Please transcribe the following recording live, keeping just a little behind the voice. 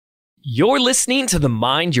You're listening to the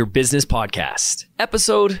Mind Your Business podcast,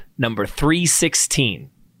 episode number 316.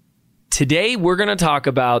 Today, we're going to talk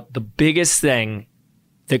about the biggest thing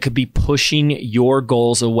that could be pushing your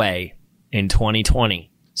goals away in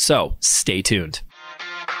 2020. So stay tuned.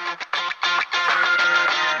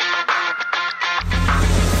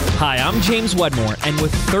 Hi, I'm James Wedmore, and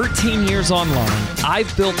with 13 years online,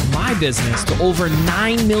 I've built my business to over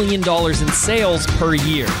 $9 million in sales per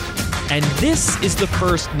year. And this is the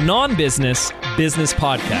first non-business business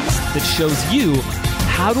podcast that shows you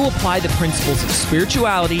how to apply the principles of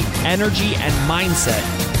spirituality, energy, and mindset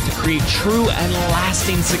to create true and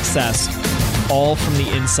lasting success, all from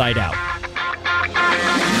the inside out.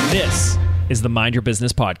 This is the Mind Your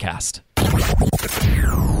Business podcast.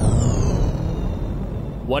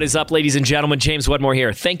 What is up, ladies and gentlemen? James Wedmore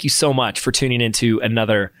here. Thank you so much for tuning into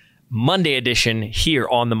another Monday edition here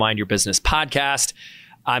on the Mind Your Business podcast.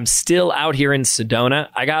 I'm still out here in Sedona.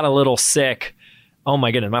 I got a little sick. Oh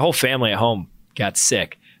my goodness. My whole family at home got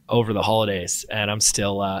sick over the holidays, and I'm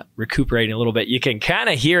still recuperating a little bit. You can kind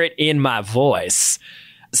of hear it in my voice.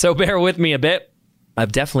 So bear with me a bit.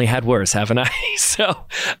 I've definitely had worse, haven't I?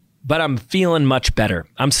 But I'm feeling much better.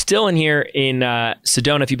 I'm still in here in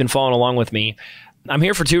Sedona. If you've been following along with me, I'm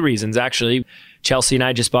here for two reasons, actually. Chelsea and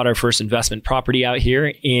I just bought our first investment property out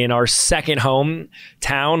here in our second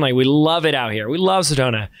hometown. Like, we love it out here. We love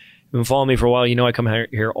Sedona. You've been following me for a while. You know I come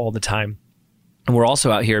here all the time. And we're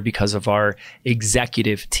also out here because of our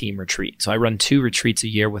executive team retreat. So I run 2 retreats a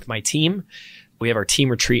year with my team. We have our team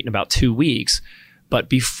retreat in about 2 weeks. But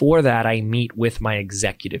before that, I meet with my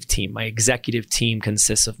executive team. My executive team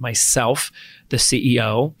consists of myself, the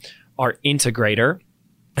CEO, our integrator,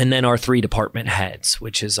 and then our 3 department heads,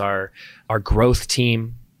 which is our growth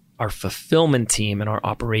team, our fulfillment team, and our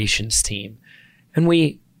operations team. And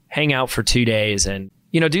we hang out for 2 days and,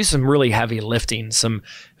 do some really heavy lifting, some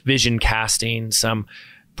vision casting, some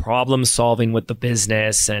problem solving with the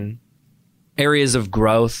business and areas of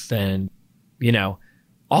growth and,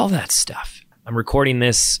 all that stuff. I'm recording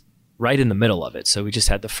this right in the middle of it. So we just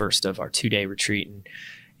had the first of our 2-day retreat and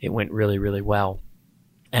it went really, really well.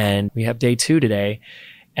 And we have day 2 today.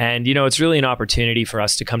 And, it's really an opportunity for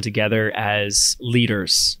us to come together as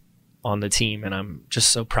leaders on the team. And I'm just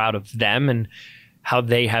so proud of them and how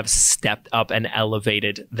they have stepped up and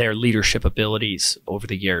elevated their leadership abilities over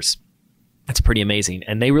the years. It's pretty amazing.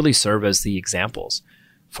 And they really serve as the examples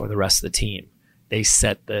for the rest of the team. They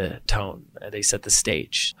set the tone. They set the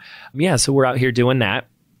stage. So we're out here doing that.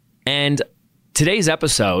 And today's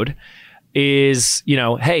episode is,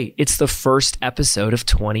 hey, it's the first episode of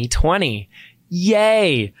 2020.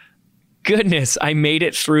 Yay! Goodness, I made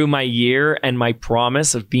it through my year and my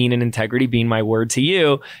promise of being in integrity, being my word to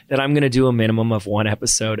you, that I'm going to do a minimum of 1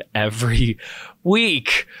 episode every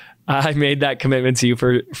week. I made that commitment to you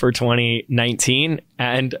for 2019,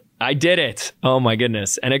 and I did it. Oh my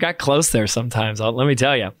goodness. And it got close there sometimes, let me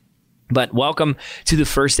tell you. But welcome to the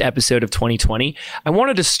first episode of 2020. I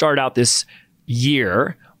wanted to start out this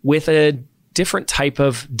year with a different type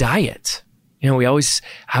of diet. We always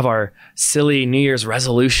have our silly New Year's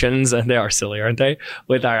resolutions, and they are silly, aren't they?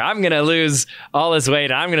 With our, I'm going to lose all this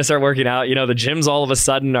weight, and I'm going to start working out. The gyms all of a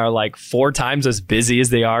sudden are like 4 times as busy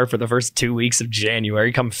as they are for the first 2 weeks of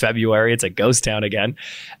January. Come February, it's a ghost town again.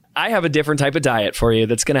 I have a different type of diet for you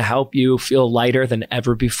that's going to help you feel lighter than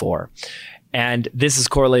ever before. And this is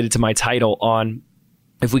correlated to my title on,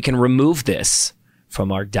 if we can remove this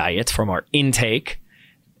from our diet, from our intake,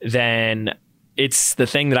 then it's the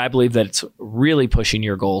thing that I believe that it's really pushing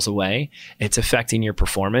your goals away. It's affecting your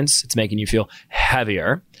performance. It's making you feel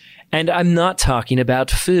heavier. And I'm not talking about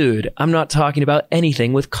food. I'm not talking about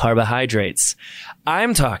anything with carbohydrates.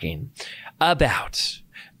 I'm talking about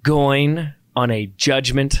going on a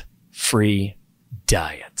judgment-free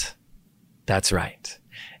diet. That's right.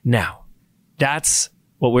 Now, that's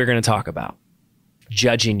what we're going to talk about.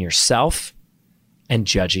 Judging yourself and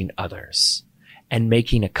judging others. And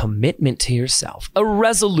making a commitment to yourself, a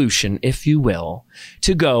resolution, if you will,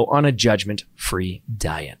 to go on a judgment-free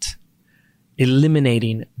diet.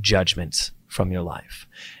 Eliminating judgment from your life.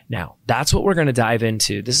 Now, that's what we're going to dive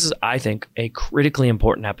into. This is, I think, a critically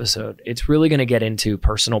important episode. It's really going to get into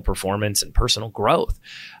personal performance and personal growth.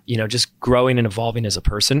 Just growing and evolving as a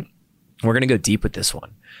person. We're going to go deep with this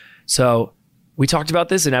one. So we talked about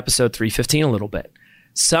this in episode 315 a little bit.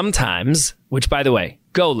 Sometimes, which by the way,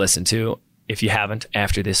 go listen to if you haven't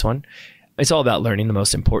after this one. It's all about learning the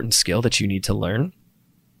most important skill that you need to learn.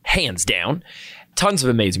 Hands down. Tons of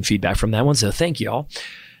amazing feedback from that one, so thank you all.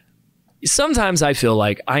 Sometimes I feel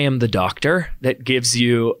like I am the doctor that gives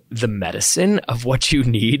you the medicine of what you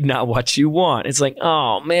need, not what you want. It's like,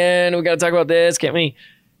 oh man, we got to talk about this. Can't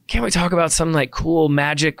can't we talk about some like cool,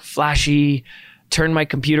 magic, flashy, turn my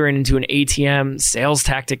computer into an ATM, sales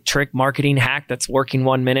tactic, trick, marketing hack that's working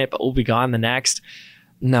 1 minute, but will be gone the next?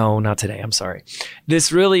 No, not today. I'm sorry.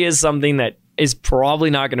 This really is something that is probably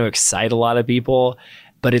not going to excite a lot of people,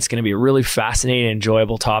 but it's going to be a really fascinating,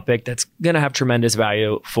 enjoyable topic that's going to have tremendous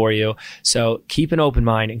value for you. So keep an open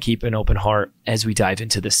mind and keep an open heart as we dive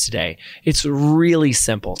into this today. It's really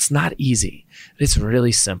simple. It's not easy. It's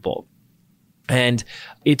really simple. And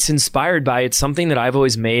it's inspired by, it's something that I've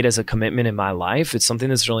always made as a commitment in my life. It's something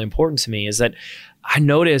that's really important to me, is that I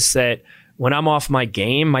notice that when I'm off my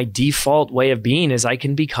game, my default way of being is I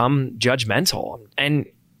can become judgmental. And,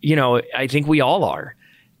 I think we all are.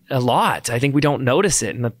 A lot. I think we don't notice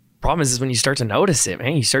it. And the problem is when you start to notice it,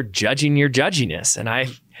 man, you start judging your judginess. And I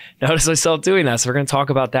notice myself doing that. So we're going to talk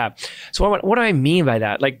about that. So what do I mean by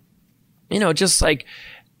that? Like, just like,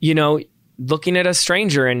 looking at a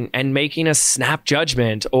stranger and making a snap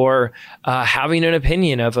judgment, or having an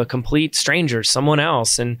opinion of a complete stranger, someone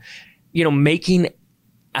else, and, making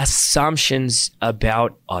assumptions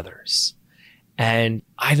about others. And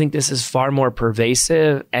I think this is far more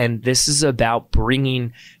pervasive, and this is about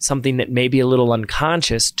bringing something that may be a little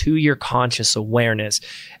unconscious to your conscious awareness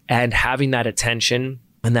and having that attention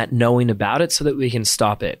and that knowing about it so that we can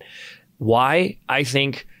stop it. Why? I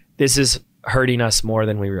think this is hurting us more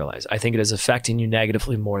than we realize. I think it is affecting you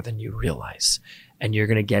negatively more than you realize. And you're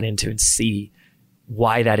going to get into and see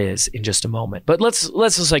why that is in just a moment. But let's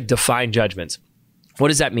just like define judgments. What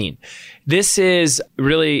does that mean? This is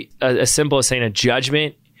really as simple as saying a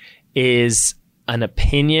judgment is an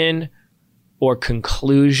opinion or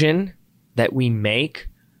conclusion that we make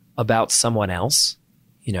about someone else.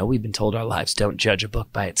 We've been told our lives, don't judge a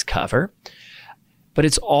book by its cover. But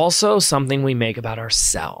it's also something we make about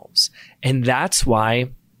ourselves. And that's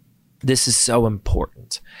why this is so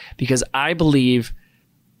important, because I believe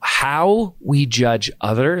how we judge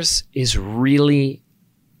others is really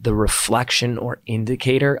the reflection or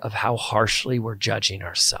indicator of how harshly we're judging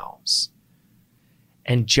ourselves.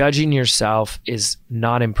 And judging yourself is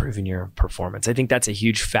not improving your performance. I think that's a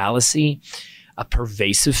huge fallacy, a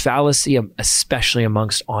pervasive fallacy, especially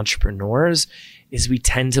amongst entrepreneurs, is we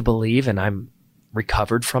tend to believe, and I'm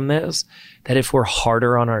recovered from this, that if we're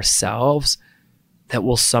harder on ourselves, that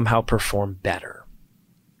we'll somehow perform better.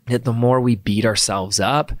 That the more we beat ourselves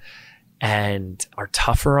up and are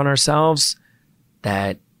tougher on ourselves,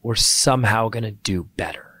 that we're somehow going to do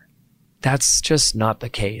better. That's just not the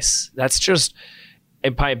case. That's just,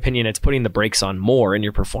 in my opinion, it's putting the brakes on more in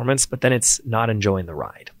your performance, but then it's not enjoying the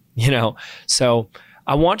ride, So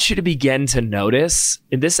I want you to begin to notice,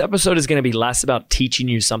 and this episode is going to be less about teaching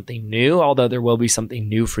you something new, although there will be something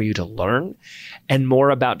new for you to learn, and more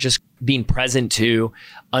about just being present to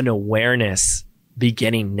an awareness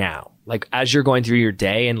beginning now. Like as you're going through your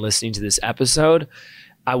day and listening to this episode,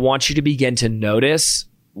 I want you to begin to notice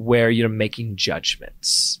where you're making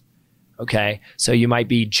judgments. Okay. So you might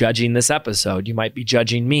be judging this episode. You might be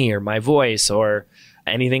judging me or my voice or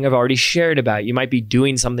anything I've already shared about. You might be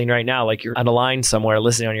doing something right now, like you're on a line somewhere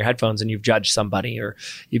listening on your headphones and you've judged somebody, or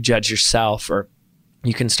you've judged yourself, or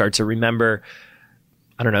you can start to remember,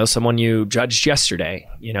 someone you judged yesterday.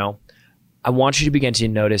 I want you to begin to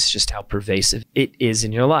notice just how pervasive it is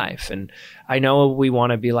in your life. And I know we want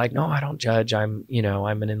to be like, no, I don't judge. I'm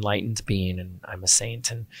an enlightened being and I'm a saint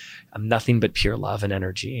and I'm nothing but pure love and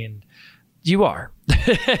energy. And you are,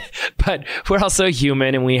 but we're also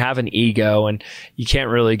human and we have an ego, and you can't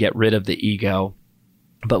really get rid of the ego,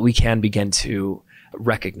 but we can begin to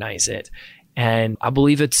recognize it. And I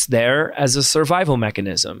believe it's there as a survival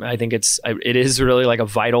mechanism. I think it is really like a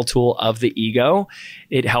vital tool of the ego.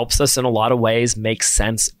 It helps us in a lot of ways make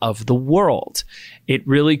sense of the world. It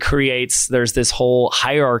really creates, there's this whole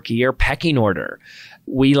hierarchy or pecking order.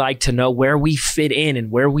 We like to know where we fit in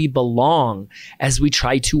and where we belong as we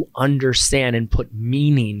try to understand and put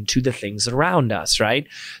meaning to the things around us, right?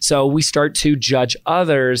 So we start to judge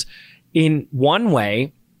others in one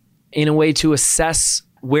way, in a way to assess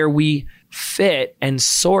where we fit and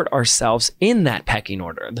sort ourselves in that pecking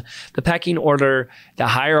order. The pecking order, the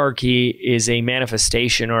hierarchy, is a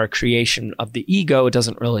manifestation or a creation of the ego. It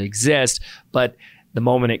doesn't really exist, but the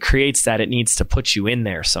moment it creates that, it needs to put you in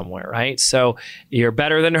there somewhere, right? So you're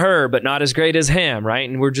better than her, but not as great as him, right?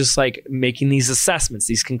 And we're just like making these assessments,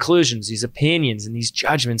 these conclusions, these opinions, and these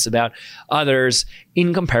judgments about others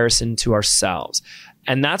in comparison to ourselves.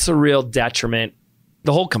 And that's a real detriment.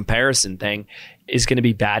 The whole comparison thing is going to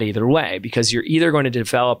be bad either way, because you're either going to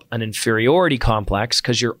develop an inferiority complex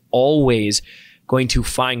because you're always going to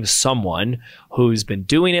find someone who's been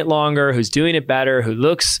doing it longer, who's doing it better, who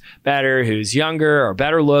looks better, who's younger or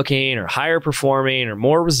better looking or higher performing or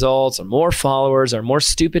more results or more followers or more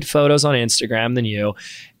stupid photos on Instagram than you.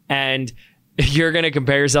 And you're going to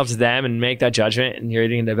compare yourself to them and make that judgment, and you're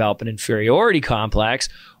going to develop an inferiority complex.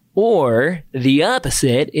 Or the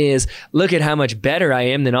opposite is, look at how much better I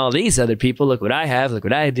am than all these other people. Look what I have, look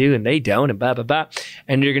what I do, and they don't, and blah, blah, blah.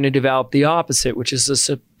 And you're going to develop the opposite, which is a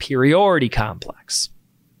superiority complex.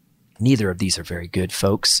 Neither of these are very good,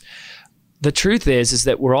 folks. The truth is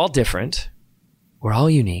that we're all different. We're all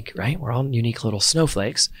unique, right? We're all unique little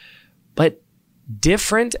snowflakes. But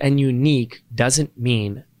different and unique doesn't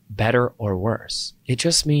mean better or worse. It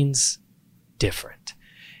just means different.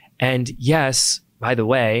 And yes, by the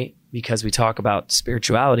way, because we talk about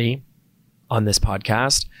spirituality on this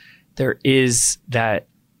podcast, there is that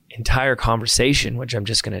entire conversation, which I'm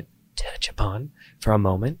just going to touch upon for a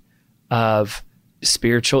moment, of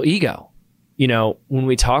spiritual ego. You know, when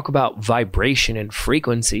we talk about vibration and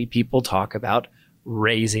frequency, people talk about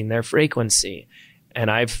raising their frequency.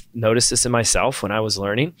 And I've noticed this in myself when I was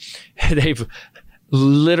learning. They've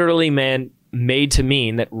literally made to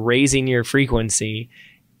mean that raising your frequency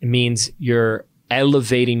means you're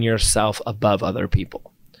elevating yourself above other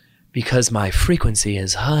people. Because my frequency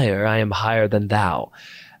is higher, I am higher than thou.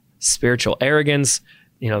 Spiritual arrogance,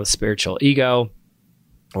 the spiritual ego,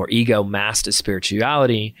 or ego masked as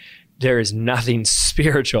spirituality. There is nothing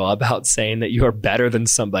spiritual about saying that you are better than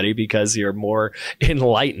somebody because you're more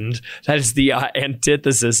enlightened. That is the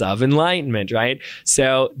antithesis of enlightenment, right?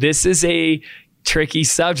 So this is a tricky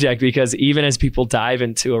subject, because even as people dive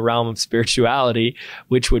into a realm of spirituality,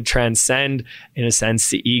 which would transcend, in a sense,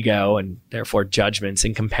 the ego and therefore judgments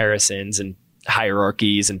and comparisons and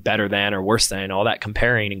hierarchies and better than or worse than, all that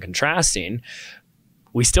comparing and contrasting,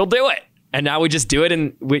 we still do it. And now we just do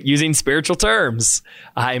it using spiritual terms.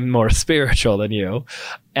 I'm more spiritual than you.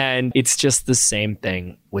 And it's just the same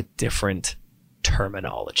thing with different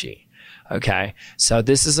terminology. Okay. So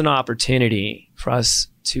this is an opportunity for us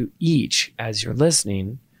to each, as you're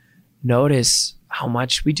listening, notice how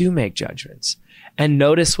much we do make judgments, and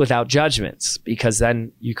notice without judgments, because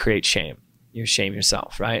then you create shame. You shame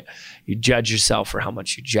yourself, right? You judge yourself for how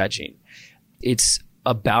much you're judging. It's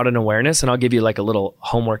about an awareness, and I'll give you like a little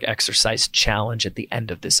homework exercise challenge at the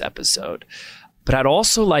end of this episode. But I'd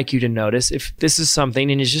also like you to notice if this is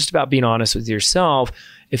something, and it's just about being honest with yourself,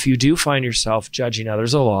 if you do find yourself judging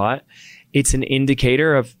others a lot, it's an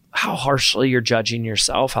indicator of how harshly you're judging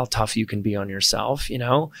yourself, how tough you can be on yourself,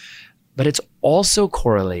 But it's also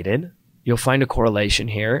correlated, you'll find a correlation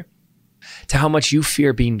here, to how much you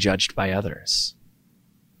fear being judged by others.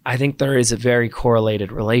 I think there is a very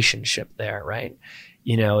correlated relationship there, right?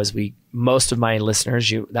 Most of my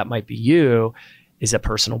listeners, that might be you, is a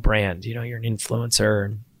personal brand. You're an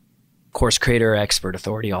influencer, course creator, expert,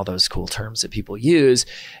 authority, all those cool terms that people use.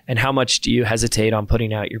 And how much do you hesitate on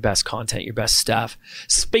putting out your best content, your best stuff,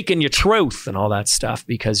 speaking your truth and all that stuff,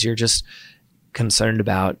 because you're just concerned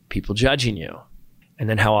about people judging you? And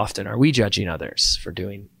then how often are we judging others for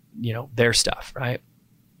doing, their stuff, right?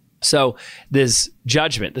 So this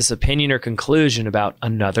judgment, this opinion or conclusion about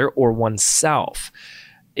another or oneself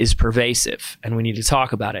is pervasive, and we need to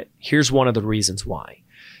talk about it. Here's one of the reasons why.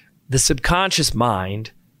 The subconscious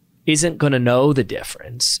mind isn't going to know the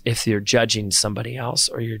difference if you're judging somebody else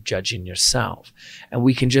or you're judging yourself. And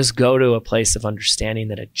we can just go to a place of understanding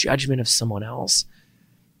that a judgment of someone else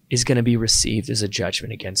is going to be received as a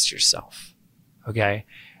judgment against yourself. Okay?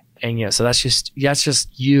 And so that's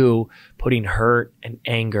just you putting hurt and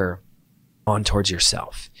anger on towards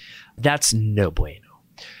yourself. That's no bueno.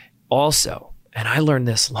 Also, and I learned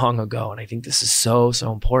this long ago, and I think this is so,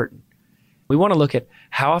 so important. We want to look at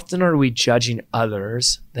how often are we judging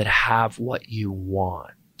others that have what you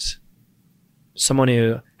want? Someone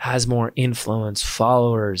who has more influence,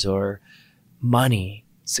 followers, or money,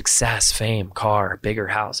 success, fame, car, bigger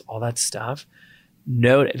house, all that stuff.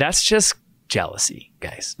 No, that's just jealousy,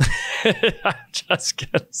 guys. I'm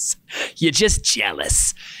just gonna say, you're just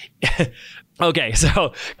jealous. Okay,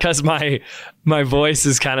 so because my voice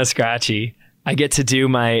is kind of scratchy, I get to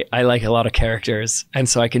do I like a lot of characters, and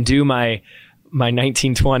so I can do my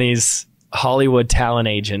 1920s Hollywood talent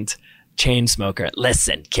agent, chain smoker.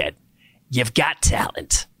 Listen, kid, you've got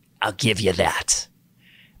talent. I'll give you that.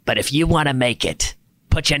 But if you want to make it,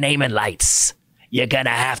 put your name in lights. You're going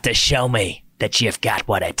to have to show me that you've got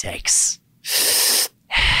what it takes.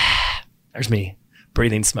 There's me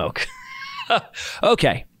breathing smoke.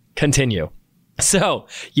 Okay, continue. So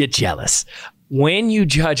you're jealous. When you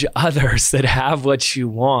judge others that have what you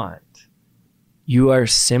want, you are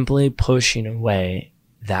simply pushing away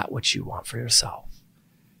that which you want for yourself.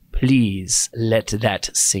 Please let that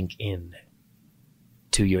sink in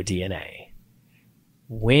to your DNA.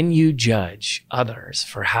 When you judge others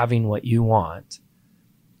for having what you want,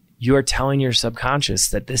 you are telling your subconscious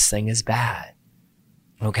that this thing is bad.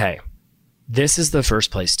 Okay, this is the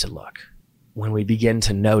first place to look when we begin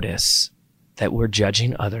to notice that we're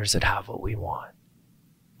judging others that have what we want.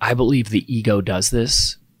 I believe the ego does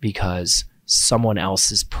this because someone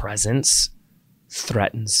else's presence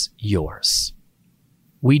threatens yours.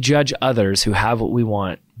 We judge others who have what we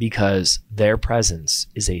want because their presence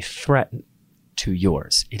is a threat to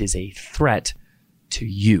yours. It is a threat to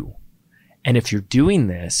you. And if you're doing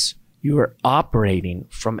this, you are operating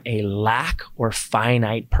from a lack or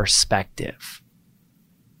finite perspective.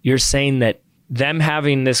 You're saying that them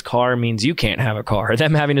having this car means you can't have a car.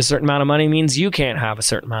 Them having a certain amount of money means you can't have a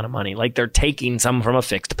certain amount of money. Like they're taking some from a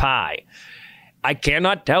fixed pie. I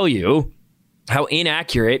cannot tell you how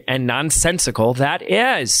inaccurate and nonsensical that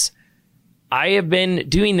is. I have been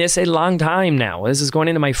doing this a long time now. This is going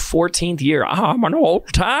into my 14th year. I'm an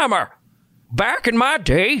old timer. Back in my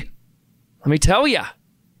day, let me tell you,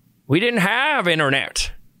 we didn't have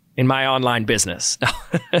internet in my online business.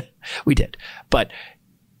 We did, but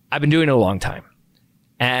I've been doing it a long time.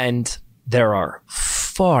 And there are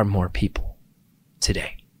far more people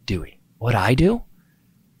today doing what I do,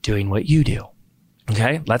 doing what you do.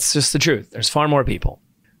 Okay, that's just the truth. There's far more people.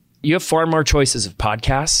 You have far more choices of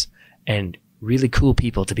podcasts and really cool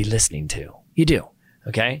people to be listening to. You do,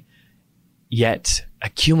 okay? Yet,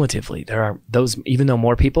 accumulatively, there are those, even though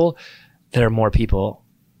more people, there are more people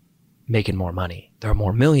making more money. There are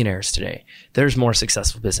more millionaires today. There's more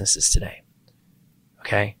successful businesses today,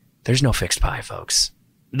 okay? There's no fixed pie, folks.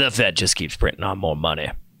 The Fed just keeps printing on more money,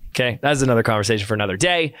 okay? That's another conversation for another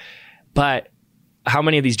day, but how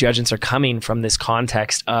many of these judgments are coming from this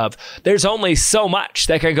context of there's only so much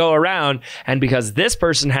that can go around, and because this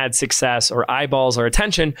person had success or eyeballs or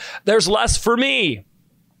attention, there's less for me.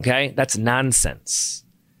 Okay, that's nonsense.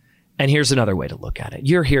 And here's another way to look at it.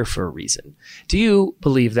 You're here for a reason. Do you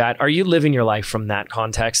believe that? Are you living your life from that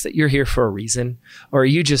context, that you're here for a reason? Or are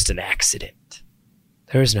you just an accident?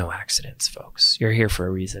 There is no accidents, folks. You're here for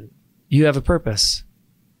a reason. You have a purpose.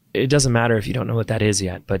 It doesn't matter if you don't know what that is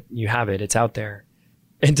yet, but you have it. It's out there.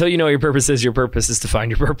 Until you know what your purpose is to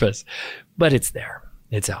find your purpose. But it's there.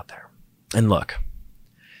 It's out there. And look,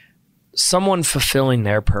 someone fulfilling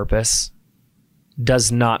their purpose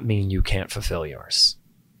does not mean you can't fulfill yours.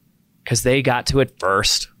 Because they got to it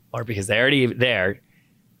first, or because they're already there,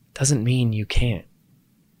 doesn't mean you can't.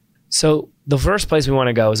 So the first place we want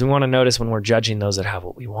to go is we want to notice when we're judging those that have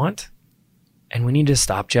what we want. And we need to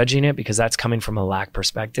stop judging it, because that's coming from a lack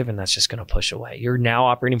perspective, and that's just going to push away. You're now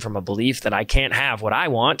operating from a belief that I can't have what I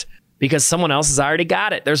want because someone else has already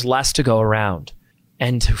got it. There's less to go around.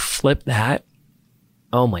 And to flip that,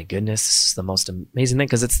 oh my goodness, this is the most amazing thing,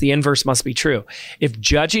 because it's the inverse must be true. If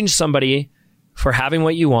judging somebody for having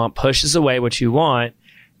what you want pushes away what you want,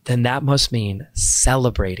 then that must mean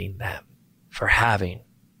celebrating them for having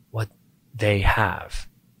what they have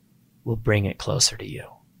will bring it closer to you.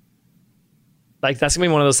 Like, that's gonna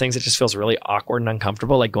be one of those things that just feels really awkward and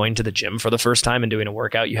uncomfortable, like going to the gym for the first time and doing a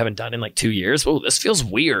workout you haven't done in like 2 years. Oh, this feels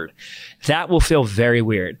weird. That will feel very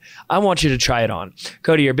weird. I want you to try it on.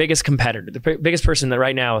 Go to your biggest competitor, the biggest person that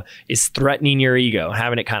right now is threatening your ego,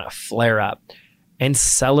 having it kind of flare up, and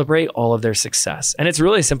celebrate all of their success. And it's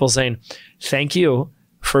really simple, saying, thank you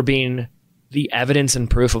for being the evidence and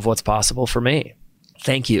proof of what's possible for me.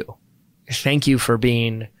 Thank you. Thank you for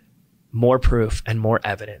being more proof and more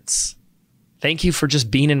evidence. Thank you for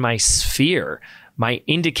just being in my sphere, my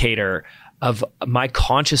indicator of my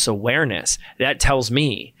conscious awareness. That tells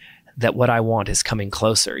me that what I want is coming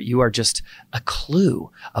closer. You are just a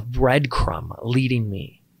clue, a breadcrumb leading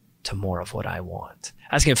me to more of what I want.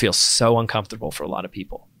 That's going to feel so uncomfortable for a lot of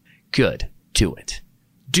people. Good. Do it.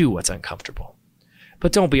 Do what's uncomfortable.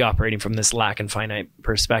 But don't be operating from this lack and finite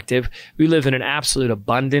perspective. We live in an absolute,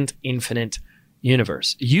 abundant, infinite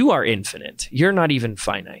universe. You are infinite. You're not even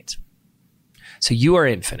finite. So you are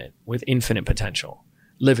infinite with infinite potential,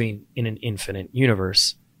 living in an infinite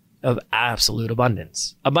universe of absolute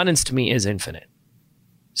abundance. Abundance to me is infinite,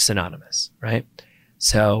 synonymous, right?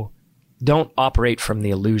 So don't operate from the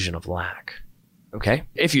illusion of lack, okay?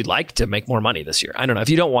 If you'd like to make more money this year, I don't know. If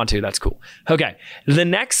you don't want to, that's cool. Okay, the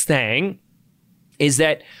next thing is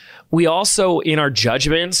that we also, in our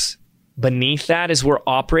judgments, beneath that is we're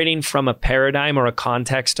operating from a paradigm or a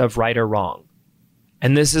context of right or wrong.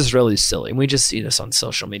 And this is really silly. And we just see this on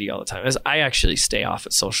social media all the time. I actually stay off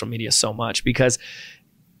of social media so much because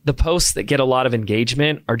the posts that get a lot of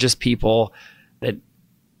engagement are just people that,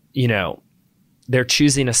 you know, they're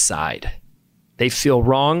choosing a side. They feel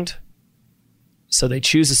wronged, so they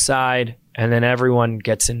choose a side, and then everyone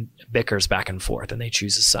gets in bickers back and forth, and they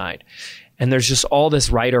choose a side. And there's just all this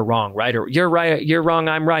right or wrong, right? Or you're right, you're wrong,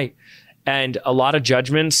 I'm right. And a lot of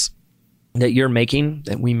judgments that you're making,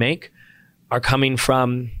 that we make, are coming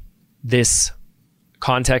from this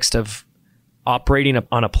context of operating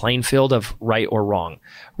on a playing field of right or wrong.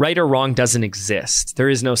 Right or wrong doesn't exist. There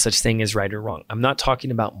is no such thing as right or wrong. I'm not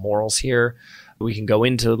talking about morals here. We can go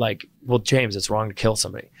into like, well, James, it's wrong to kill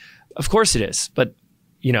somebody. Of course it is. But,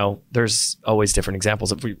 there's always different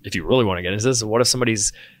examples. If you really want to get into this, what if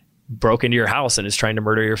somebody's broke into your house and is trying to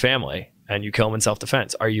murder your family and you kill them in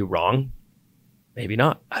self-defense? Are you wrong? Maybe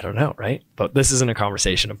not. I don't know, right? But this isn't a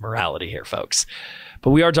conversation of morality here, folks.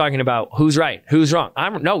 But we are talking about who's right, who's wrong.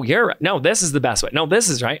 You're right. No, this is the best way. No, this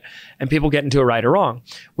is right. And people get into a right or wrong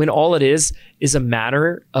when all it is a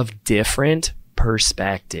matter of different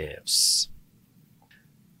perspectives.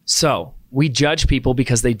 So we judge people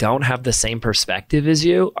because they don't have the same perspective as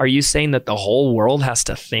you. Are you saying that the whole world has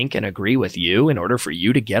to think and agree with you in order for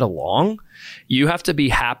you to get along? You have to be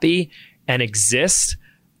happy and exist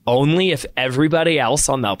only if everybody else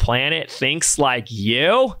on the planet thinks like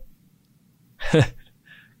you?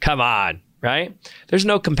 Come on, right? There's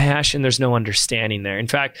no compassion. There's no understanding there. In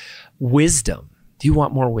fact, wisdom. Do you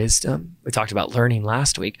want more wisdom? We talked about learning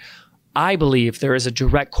last week. I believe there is a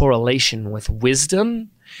direct correlation with wisdom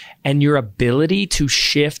and your ability to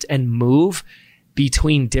shift and move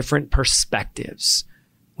between different perspectives.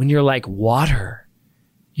 When you're like water,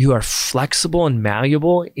 you are flexible and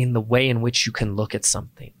malleable in the way in which you can look at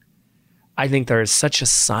something. I think there is such a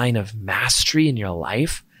sign of mastery in your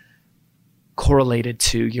life correlated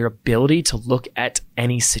to your ability to look at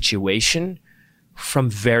any situation from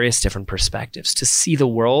various different perspectives, to see the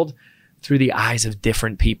world through the eyes of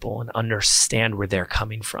different people and understand where they're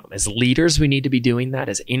coming from. As leaders, we need to be doing that.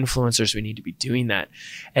 As influencers, we need to be doing that.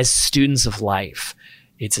 As students of life,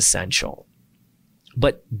 it's essential.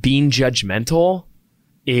 But being judgmental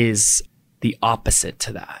is the opposite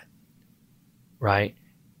to that, right?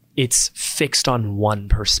 It's fixed on one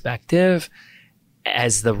perspective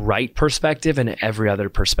as the right perspective, and every other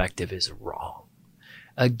perspective is wrong.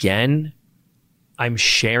 Again, I'm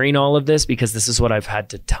sharing all of this because this is what I've had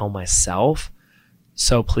to tell myself.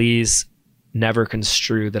 So please never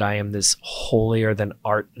construe that I am this holier than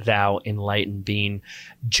art thou enlightened being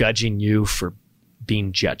judging you for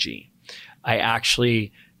being judgy. I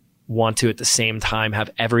actually want to at the same time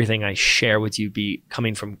have everything I share with you be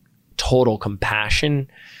coming from total compassion,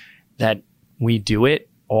 that we do it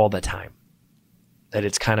all the time, that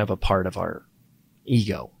it's kind of a part of our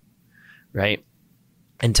ego, right?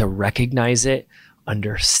 And to recognize it,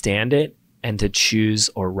 understand it, and to choose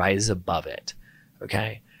or rise above it,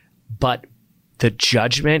 okay? But the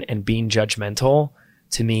judgment and being judgmental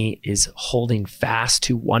to me is holding fast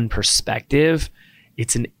to one perspective.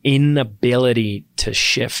 It's an inability to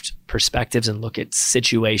shift perspectives and look at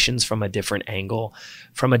situations from a different angle,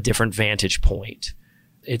 from a different vantage point.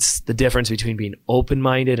 It's the difference between being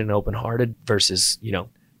open-minded and open-hearted versus,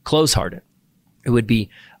 close-hearted. It would be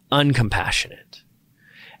uncompassionate.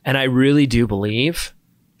 And I really do believe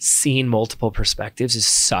seeing multiple perspectives is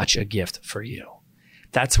such a gift for you.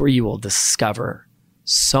 That's where you will discover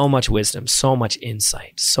so much wisdom, so much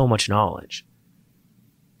insight, so much knowledge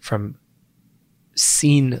from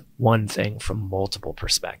seeing one thing from multiple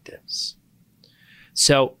perspectives.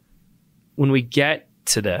 So when we get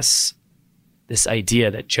to this idea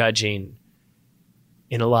that judging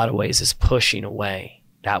in a lot of ways is pushing away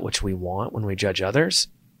that which we want when we judge others,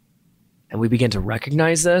 and we begin to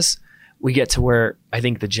recognize this, we get to where I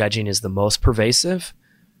think the judging is the most pervasive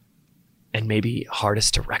and maybe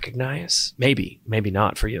hardest to recognize. Maybe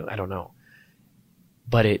not for you. I don't know.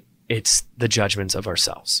 But it's the judgments of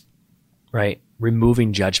ourselves, right?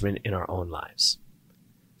 Removing judgment in our own lives.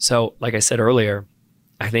 So like I said earlier,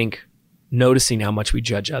 I think noticing how much we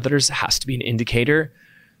judge others has to be an indicator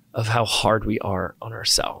of how hard we are on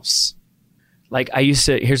ourselves. Like here's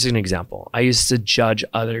an example. I used to judge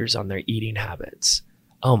others on their eating habits.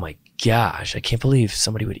 Oh my gosh, I can't believe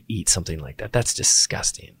somebody would eat something like that. That's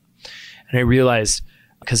disgusting. And I realized,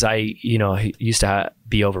 because I used to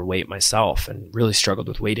be overweight myself and really struggled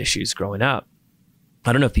with weight issues growing up.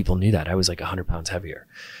 I don't know if people knew that. I was like 100 pounds heavier.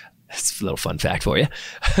 That's a little fun fact for you.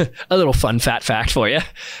 A little fun fat fact for you.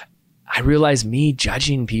 I realized me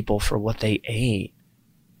judging people for what they ate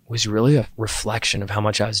was really a reflection of how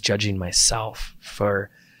much I was judging myself for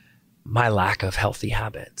my lack of healthy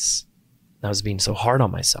habits. I was being so hard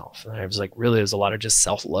on myself. And I was like, really, there's a lot of just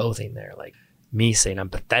self-loathing there. Like me saying I'm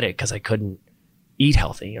pathetic because I couldn't eat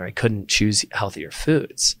healthy or I couldn't choose healthier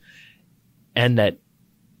foods. and that,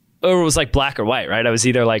 or it was like black or white, right? I was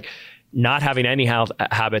either like not having any health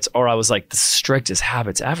habits, or I was like the strictest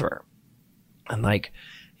habits ever. And like,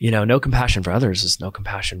 no compassion for others is no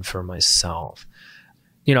compassion for myself.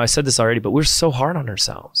 I said this already, but we're so hard on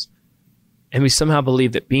ourselves. And we somehow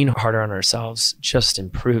believe that being harder on ourselves just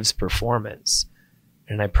improves performance.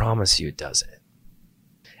 And I promise you it doesn't.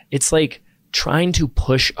 It's like trying to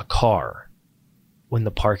push a car when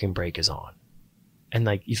the parking brake is on. And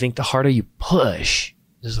like, you think the harder you push,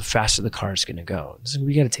 the faster the car is going to go. So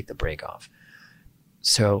we got to take the brake off.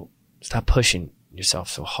 So stop pushing yourself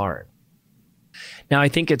so hard. Now, I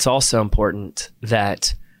think it's also important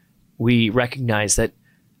that we recognize that,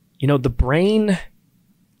 the brain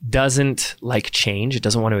doesn't like change. It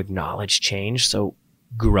doesn't want to acknowledge change. So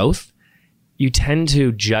growth, you tend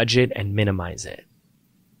to judge it and minimize it.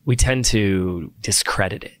 We tend to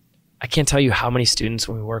discredit it. I can't tell you how many students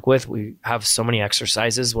when we work with, we have so many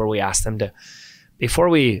exercises where we ask them to, before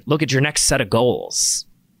we look at your next set of goals,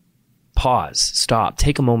 pause, stop,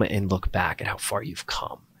 take a moment and look back at how far you've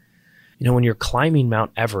come. When you're climbing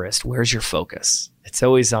Mount Everest, where's your focus? It's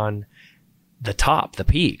always on the top, the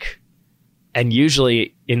peak. And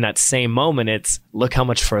usually in that same moment, it's look how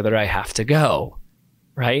much further I have to go,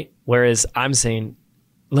 right? Whereas I'm saying,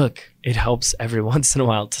 look, it helps every once in a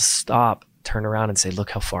while to stop, turn around and say,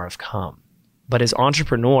 look how far I've come. But as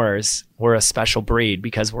entrepreneurs, we're a special breed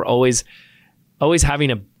because we're always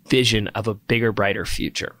having a vision of a bigger, brighter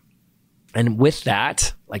future. And with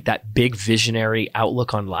that, like that big visionary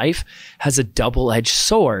outlook on life has a double-edged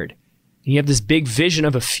sword. You have this big vision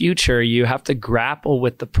of a future. You have to grapple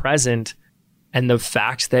with the present and the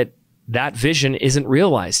fact that that vision isn't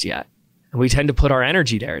realized yet. And we tend to put our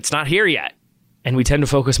energy there. It's not here yet. And we tend to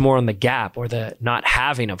focus more on the gap or the not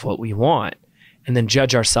having of what we want and then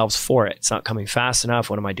judge ourselves for it. It's not coming fast enough.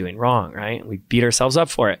 What am I doing wrong, right? And we beat ourselves up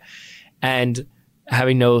for it. And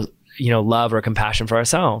having no, love or compassion for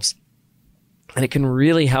ourselves. And it can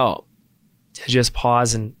really help to just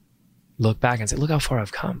pause and look back and say, look how far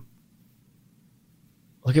I've come.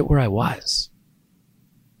 Look at where I was.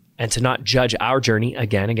 And to not judge our journey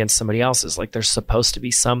again against somebody else's. Like there's supposed to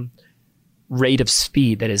be some rate of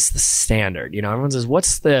speed that is the standard. Everyone says,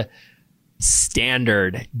 what's the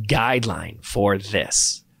standard guideline for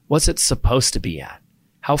this? What's it supposed to be at?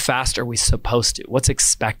 How fast are we supposed to? What's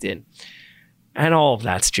expected? And all of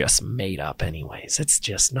that's just made up anyways. It's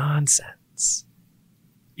just nonsense.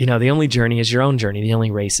 The only journey is your own journey. The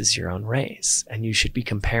only race is your own race. And you should be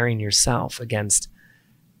comparing yourself against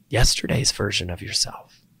yesterday's version of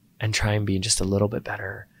yourself and try and be just a little bit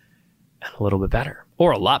better and a little bit better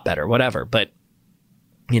or a lot better, whatever. But,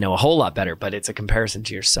 a whole lot better, but it's a comparison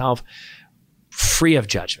to yourself free of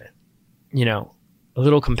judgment. A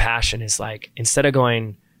little compassion is like, instead of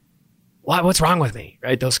going, what's wrong with me,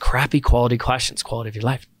 right? Those crappy quality questions, quality of your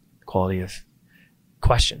life, quality of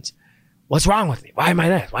questions. What's wrong with me? Why am I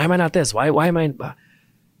this? Why am I not this? Why am I?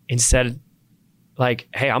 Instead, like,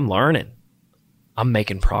 hey, I'm learning. I'm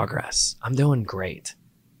making progress. I'm doing great.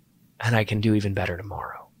 And I can do even better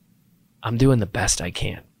tomorrow. I'm doing the best I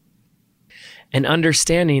can. And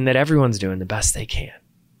understanding that everyone's doing the best they can.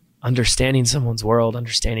 Understanding someone's world,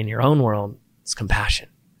 understanding your own world is compassion.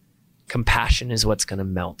 Compassion is what's going to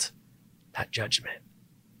melt that judgment.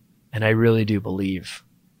 And I really do believe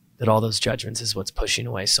that all those judgments is what's pushing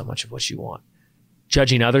away so much of what you want.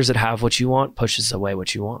 Judging others that have what you want pushes away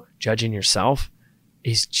what you want. Judging yourself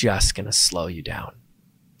is just going to slow you down.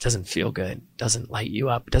 It doesn't feel good. It doesn't light you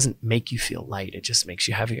up. It doesn't make you feel light. It just makes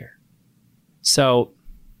you heavier. So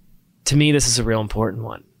to me, this is a real important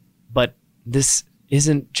one. But this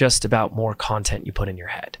isn't just about more content you put in your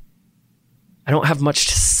head. I don't have much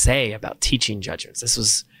to say about teaching judgments. This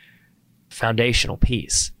was a foundational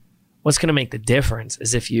piece. What's going to make the difference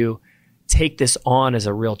is if you take this on as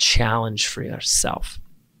a real challenge for yourself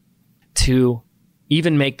to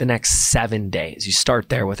even make the next 7 days. You start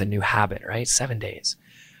there with a new habit, right? 7 days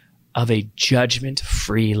of a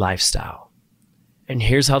judgment-free lifestyle. And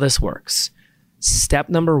here's how this works. Step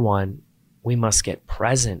number 1, we must get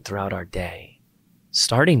present throughout our day.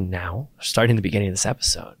 Starting now, starting the beginning of this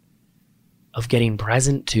episode, of getting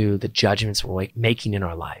present to the judgments we're making in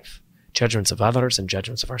our life. Judgments of others and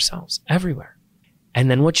judgments of ourselves, everywhere. And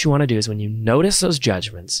then what you want to do is when you notice those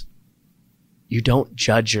judgments, you don't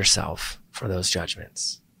judge yourself for those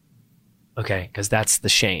judgments. Okay? Because that's the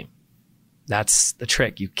shame. That's the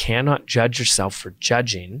trick. You cannot judge yourself for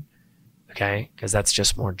judging, okay? Because that's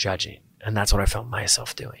just more judging. And that's what I found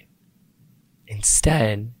myself doing.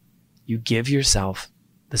 Instead, you give yourself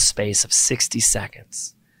the space of 60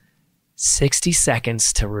 seconds. 60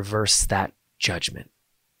 seconds to reverse that judgment.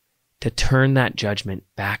 to turn that judgment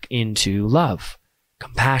back into love,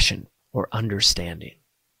 compassion, or understanding.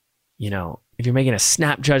 If you're making a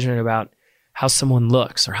snap judgment about how someone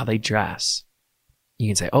looks or how they dress, you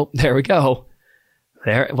can say, oh, there we go.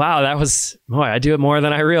 Wow, I do it more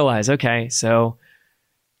than I realize. Okay, so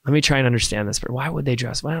let me try and understand this. But why would they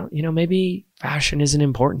dress? Well, maybe fashion isn't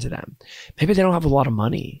important to them. Maybe they don't have a lot of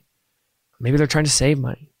money. Maybe they're trying to save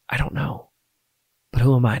money. I don't know. But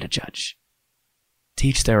who am I to judge?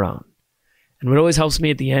 Teach their own. And what always helps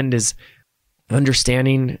me at the end is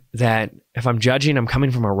understanding that if I'm judging, I'm coming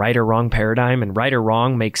from a right or wrong paradigm, and right or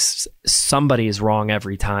wrong makes somebody is wrong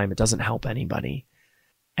every time. It doesn't help anybody.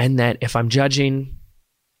 And that if I'm judging,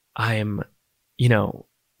 I'm,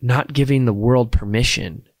 not giving the world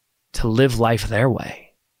permission to live life their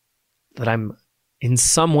way. That I'm in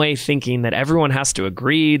some way thinking that everyone has to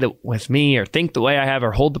agree with me or think the way I have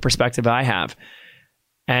or hold the perspective I have.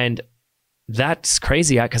 And that's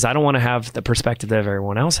crazy because I don't want to have the perspective that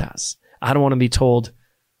everyone else has. I don't want to be told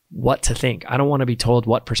what to think. I don't want to be told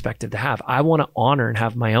what perspective to have. I want to honor and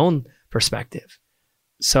have my own perspective.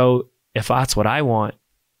 So if that's what I want,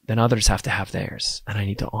 then others have to have theirs. And I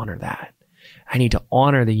need to honor that. I need to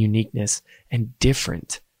honor the uniqueness and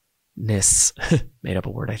differentness, made up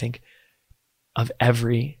a word, I think, of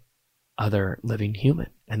every other living human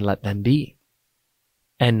and let them be.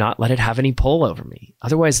 And not let it have any pull over me.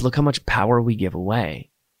 Otherwise, look how much power we give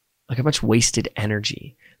away. Look how much wasted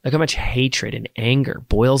energy. Look how much hatred and anger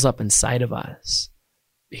boils up inside of us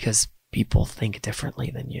because people think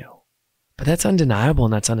differently than you. But that's undeniable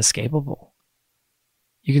and that's unescapable.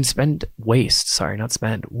 You can waste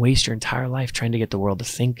your entire life trying to get the world to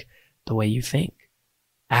think the way you think,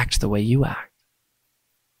 act the way you act.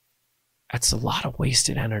 That's a lot of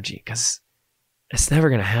wasted energy because it's never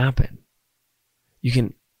going to happen. You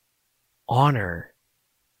can honor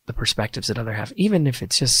the perspectives that others have, even if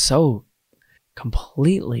it's just so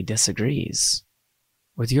completely disagrees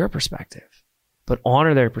with your perspective, but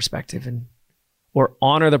honor their perspective or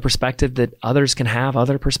honor the perspective that others can have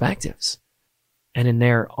other perspectives. And in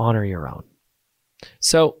there, honor your own.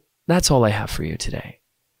 So that's all I have for you today.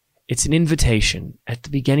 It's an invitation at the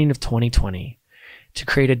beginning of 2020 to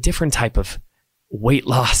create a different type of weight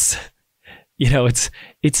loss. It's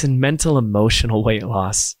a mental, emotional weight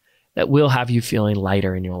loss that will have you feeling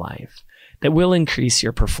lighter in your life, that will increase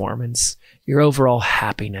your performance, your overall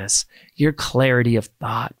happiness, your clarity of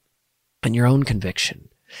thought, and your own conviction.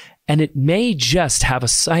 And it may just have a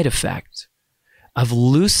side effect of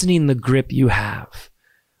loosening the grip you have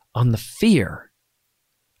on the fear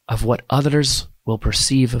of what others will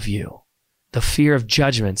perceive of you, the fear of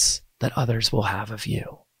judgments that others will have of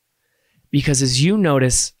you. Because as you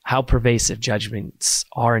notice how pervasive judgments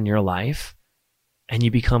are in your life, and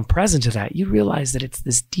you become present to that, you realize that it's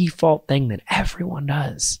this default thing that everyone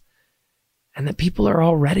does, and that people are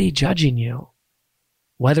already judging you,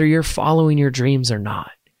 whether you're following your dreams or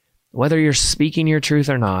not, whether you're speaking your truth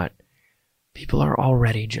or not. People are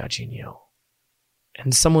already judging you.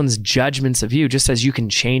 And someone's judgments of you, just as you can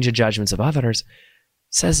change the judgments of others,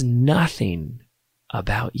 says nothing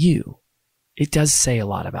about you. It does say a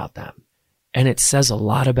lot about them. And it says a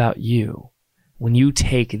lot about you when you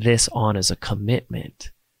take this on as a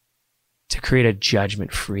commitment to create a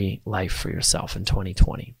judgment-free life for yourself in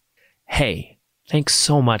 2020. Hey, thanks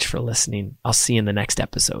so much for listening. I'll see you in the next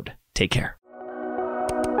episode. Take care.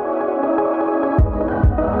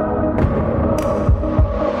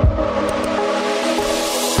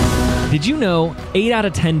 Did you know 8 out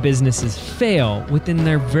of 10 businesses fail within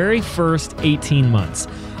their very first 18 months?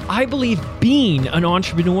 I believe being an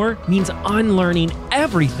entrepreneur means unlearning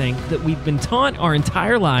everything that we've been taught our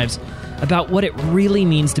entire lives about what it really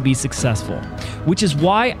means to be successful, which is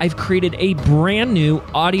why I've created a brand new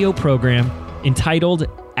audio program entitled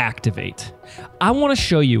Activate. I want to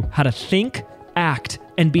show you how to think, act,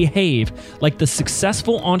 and behave like the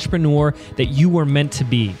successful entrepreneur that you were meant to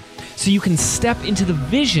be, so you can step into the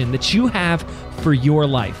vision that you have for your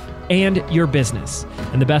life and your business.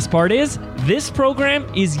 And the best part is, this program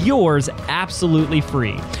is yours absolutely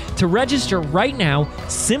free. To register right now,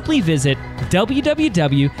 simply visit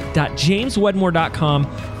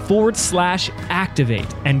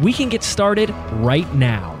www.jameswedmore.com/activate, and we can get started right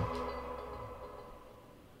now.